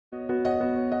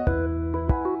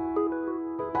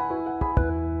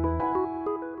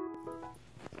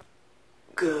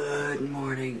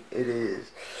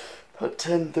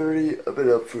10:30. I've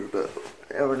been up for about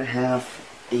an hour and a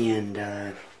half, and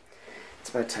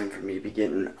it's about time for me to be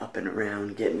getting up and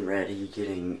around, getting ready,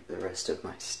 getting the rest of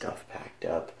my stuff packed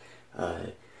up.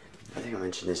 I think I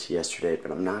mentioned this yesterday,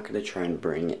 but I'm not going to try and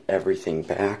bring everything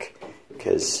back,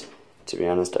 because, to be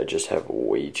honest, I just have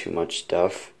way too much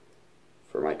stuff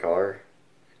for my car,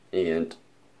 and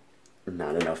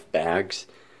not enough bags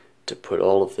to put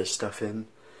all of this stuff in.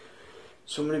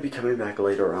 So I'm going to be coming back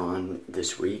later on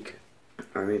this week,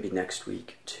 or maybe next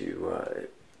week, to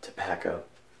pack up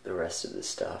the rest of this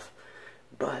stuff.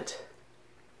 But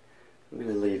I'm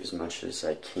going to leave as much as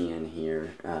I can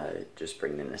here, just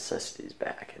bring the necessities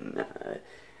back and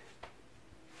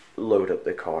load up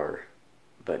the car,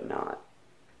 but not,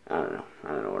 I don't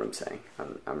know what I'm saying.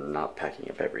 I'm not packing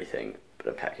up everything, but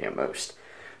I'm packing up most.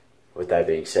 With that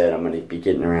being said, I'm going to be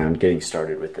getting around, getting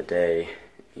started with the day,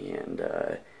 and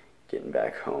getting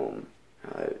back home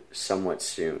somewhat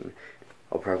soon.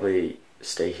 I'll probably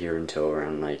stay here until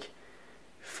around like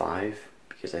 5,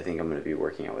 because I think I'm going to be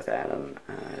working out with Adam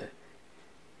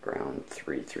around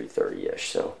 3:30ish.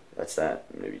 So that's that.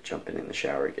 I'm going to be jumping in the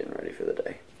shower, getting ready for the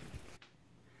day.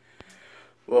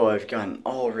 Well, I've gotten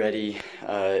all ready.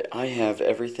 I have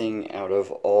everything out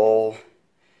of all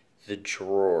the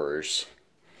drawers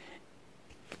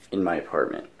in my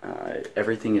apartment.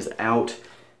 Everything is out,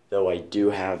 though I do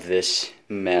have this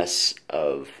mess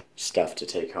of stuff to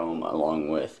take home, along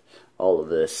with all of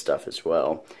this stuff as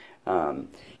well.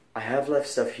 I have left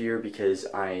stuff here because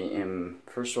I am,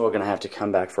 first of all, going to have to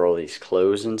come back for all these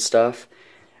clothes and stuff.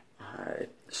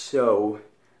 So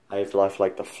I've left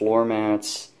like the floor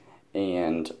mats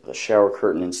and the shower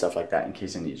curtain and stuff like that in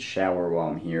case I need to shower while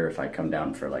I'm here, if I come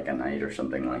down for like a night or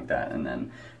something like that, and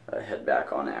then head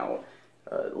back on out.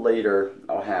 Later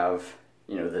I'll have,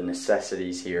 you know, the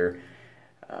necessities here,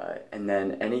 and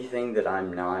then anything that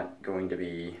I'm not going to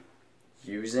be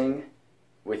using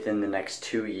within the next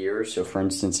 2 years. So for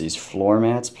instance, these floor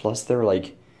mats, plus they're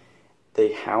like,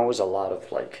 they house a lot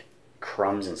of like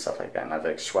crumbs and stuff like that, and I've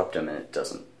like swept them and it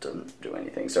doesn't do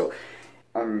anything. So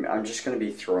I'm just going to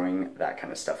be throwing that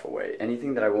kind of stuff away.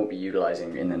 Anything that I won't be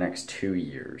utilizing in the next 2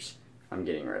 years, I'm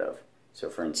getting rid of. So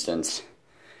for instance,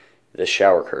 the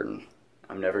shower curtain,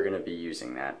 I'm never going to be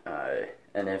using that,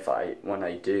 and when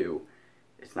I do,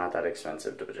 it's not that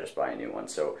expensive to just buy a new one.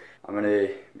 So I'm going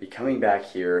to be coming back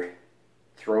here,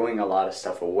 throwing a lot of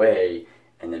stuff away,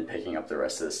 and then picking up the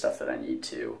rest of the stuff that I need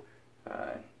to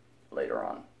later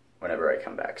on, whenever I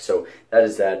come back. So that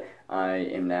is that. I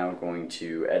am now going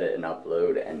to edit and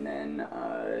upload, and then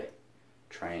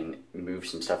try and move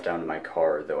some stuff down to my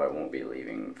car, though I won't be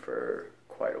leaving for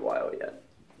quite a while yet.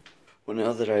 Well,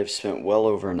 now that I've spent well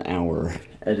over an hour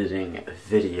editing a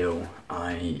video,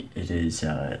 it is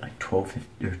like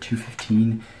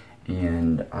 2:15,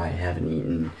 and I haven't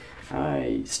eaten.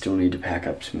 I still need to pack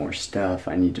up some more stuff.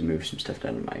 I need to move some stuff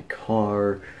down to my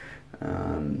car.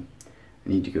 I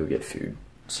need to go get food.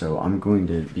 So I'm going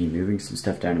to be moving some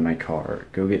stuff down to my car,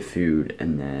 go get food,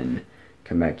 and then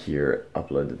come back here,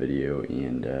 upload the video,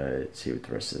 and see what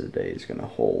the rest of the day is going to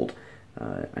hold.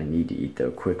 I need to eat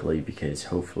though quickly, because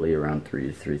hopefully around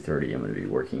 3 to 3:30 I'm going to be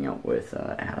working out with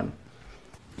Adam.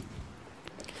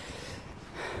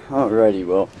 Alrighty,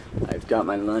 well, I've got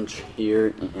my lunch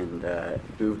here and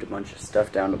moved a bunch of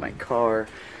stuff down to my car.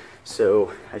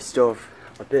 So I still have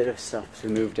a bit of stuff to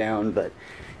move down, but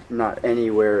not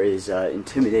anywhere is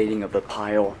intimidating of a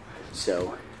pile.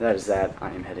 So that is that.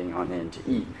 I am heading on in to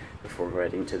eat before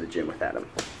heading to the gym with Adam.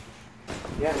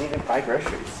 Yeah, I need to buy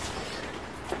groceries.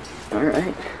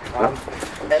 Alright, well,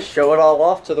 show it all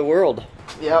off to the world.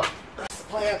 Yep, that's the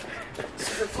plan.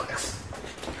 Super flex.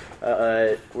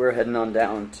 We're heading on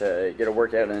down to get a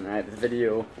workout, and I have the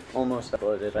video almost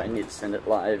uploaded. I need to send it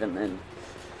live, and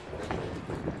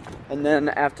then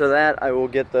after that I will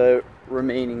get the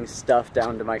remaining stuff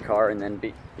down to my car, and then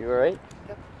be... You alright?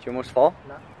 Yep. Did you almost fall?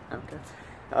 No. Okay.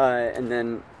 And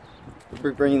then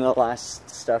we're bringing the last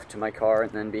stuff to my car,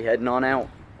 and then be heading on out.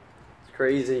 It's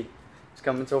crazy. It's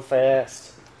coming so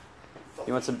fast.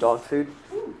 You want some dog food?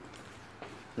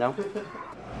 No?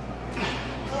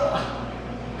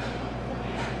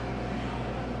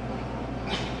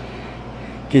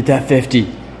 Get that 50.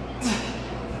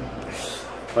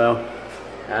 Well,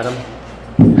 Adam,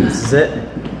 this is it.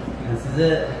 This is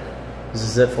it. This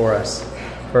is it for us,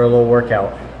 for a little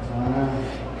workout.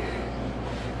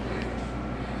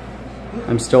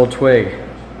 I'm still a twig.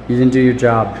 You didn't do your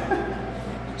job.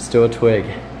 Still a twig.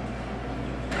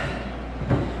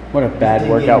 What a bad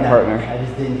workout partner. I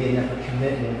just didn't get enough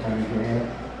commitment from you,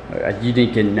 Grant. You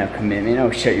didn't get enough commitment.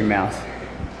 Oh, shut your mouth.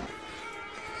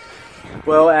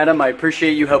 Well, Adam, I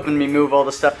appreciate you helping me move all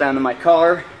the stuff down to my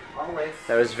car. Always.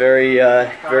 That was very,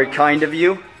 very kind of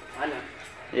you. I know.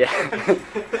 Yeah.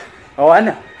 Oh, I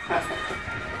know.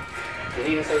 Did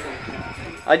he say thank you?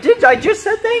 I did. I just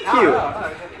said thank you.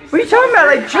 What are you talking about?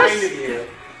 I just.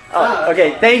 Oh,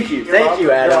 okay. Thank you. Thank you,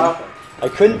 Adam. I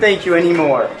couldn't thank you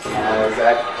anymore.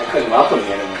 I couldn't welcome you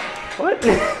anymore. What?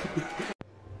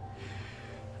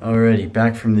 Alrighty,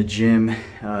 back from the gym.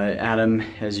 Adam,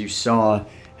 as you saw,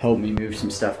 helped me move some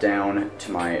stuff down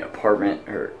to my apartment,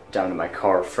 or down to my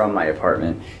car from my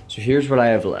apartment. So here's what I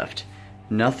have left.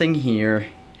 Nothing here.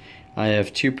 I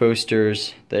have 2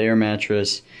 posters, the air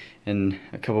mattress, and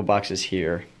a couple boxes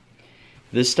here.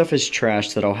 This stuff is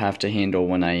trash that I'll have to handle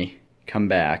when I come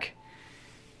back.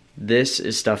 This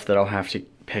is stuff that I'll have to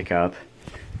pick up,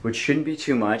 which shouldn't be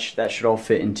too much. That should all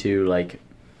fit into like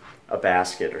a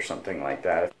basket or something like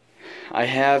that. I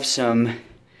have some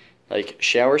like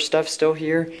shower stuff still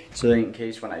here, so that in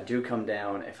case when I do come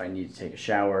down, if I need to take a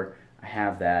shower, I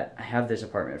have that. I have this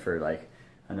apartment for like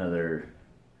another,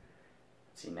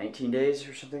 let's see, 19 days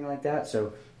or something like that,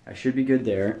 so I should be good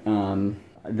there.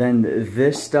 Then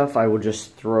this stuff I will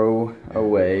just throw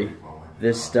away.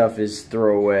 This stuff is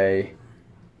throwaway.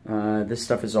 This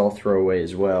stuff is all throwaway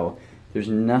as well. There's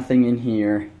nothing in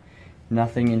here,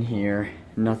 nothing in here,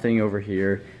 nothing over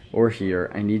here or here.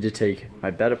 I need to take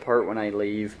my bed apart when I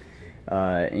leave,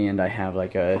 and I have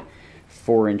like a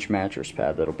 4-inch mattress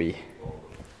pad that'll be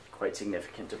quite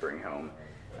significant to bring home.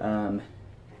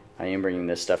 I am bringing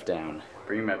this stuff down,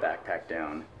 bringing my backpack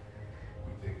down.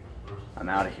 I'm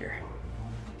out of here.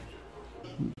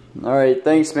 Alright,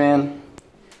 thanks man.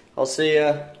 I'll see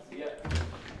ya.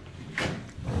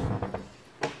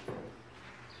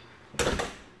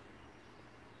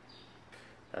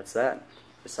 That's that.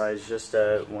 Besides just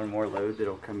one more load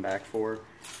that'll come back for,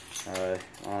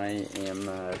 I am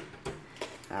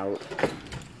out.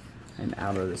 I'm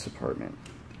out of this apartment.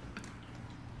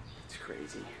 It's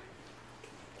crazy.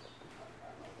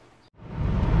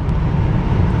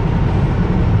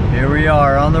 Here we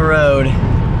are on the road.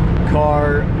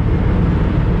 Car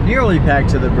nearly packed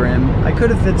to the brim. I could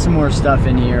have fit some more stuff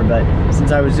in here, but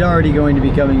since I was already going to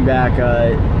be coming back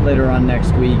later on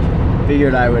next week,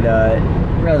 figured I would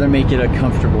rather make it a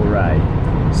comfortable ride.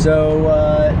 So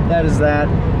that is that.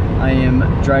 I am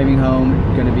driving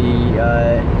home, gonna be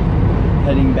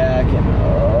heading back and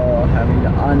having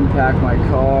to unpack my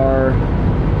car.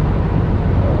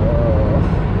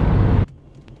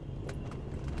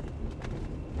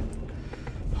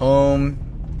 Home,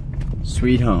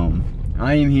 sweet home.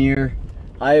 I am here.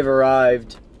 I have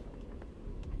arrived.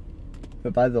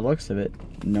 But by the looks of it,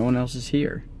 no one else is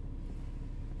here.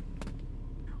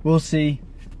 We'll see,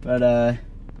 but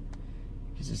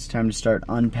because it's time to start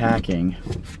unpacking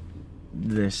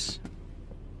this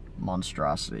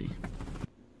monstrosity.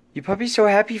 You puppy so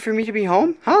happy for me to be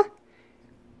home, huh?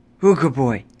 Ooh, good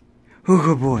boy. Ooh,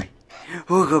 good boy.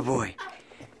 Ooh, good boy.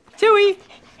 Tui!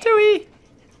 Tui!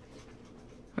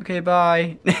 Okay,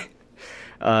 bye.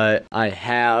 I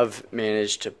have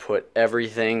managed to put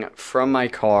everything from my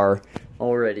car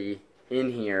already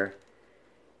in here.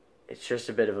 It's just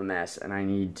a bit of a mess, and I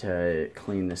need to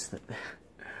clean this.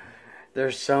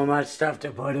 There's so much stuff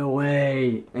to put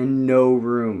away, and no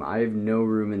room. I have no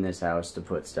room in this house to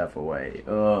put stuff away.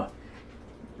 Ugh.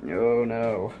 Oh,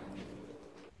 no.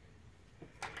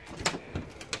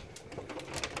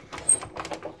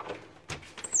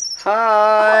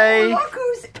 Hi! Oh, look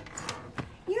who's...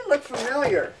 You look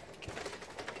familiar.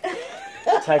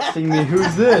 Texting me,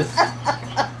 who's this?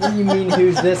 What do you mean,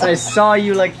 who's this? I saw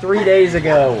you like 3 days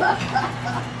ago.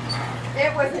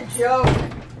 It was a joke.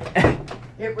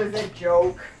 It was a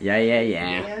joke. Yeah.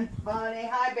 And funny.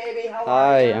 Hi, baby. How are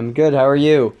Hi, you? I'm good. How are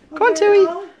you? Come on, Tui.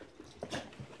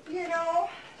 You know.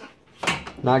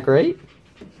 Not great?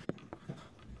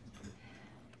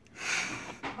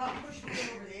 About pushed me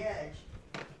over the edge.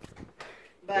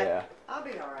 But Yeah. I'll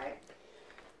be alright.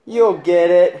 You'll get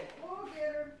it. We'll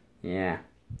get her. Yeah.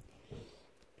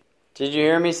 Did you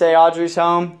hear me say Audrey's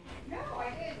home? No, I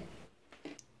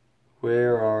didn't.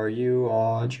 Where are you,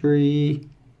 Audrey?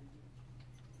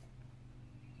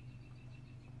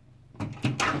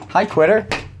 Hi, quitter.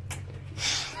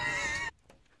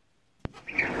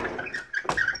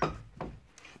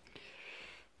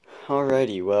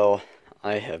 Alrighty, well,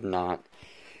 I have not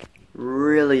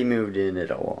really moved in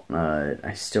at all.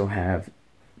 I still have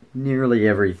nearly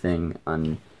everything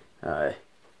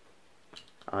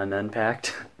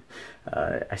unpacked.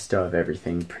 I still have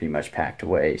everything pretty much packed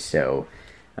away, so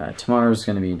tomorrow's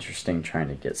going to be interesting trying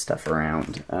to get stuff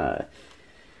around,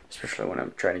 especially when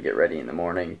I'm trying to get ready in the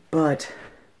morning, but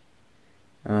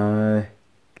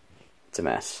it's a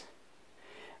mess.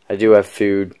 I do have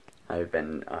food. I've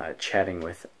been chatting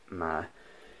with my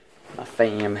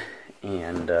fam,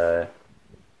 and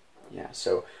yeah,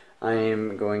 so I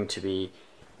am going to be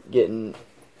getting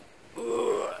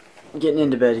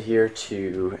into bed here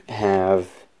to have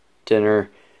dinner,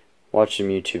 watch some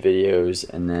YouTube videos,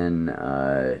 and then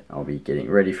I'll be getting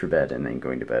ready for bed and then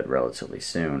going to bed relatively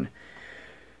soon.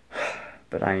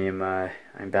 But I'm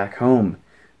back home.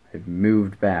 I've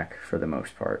moved back for the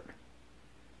most part.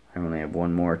 I only have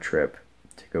one more trip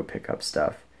to go pick up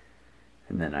stuff,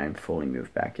 and then I'm fully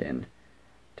moved back in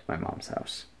to my mom's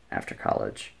house after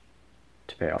college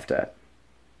to pay off debt.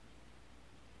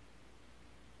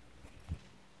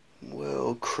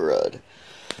 Well, crud.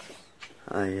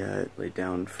 I laid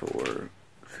down for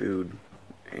food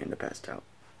and I passed out.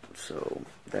 So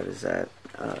that is that.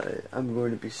 I'm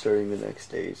going to be starting the next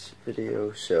day's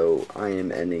video, so I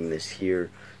am ending this here.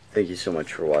 Thank you so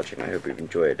much for watching. I hope you've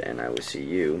enjoyed, and I will see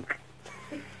you,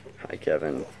 hi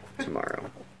Kevin, tomorrow.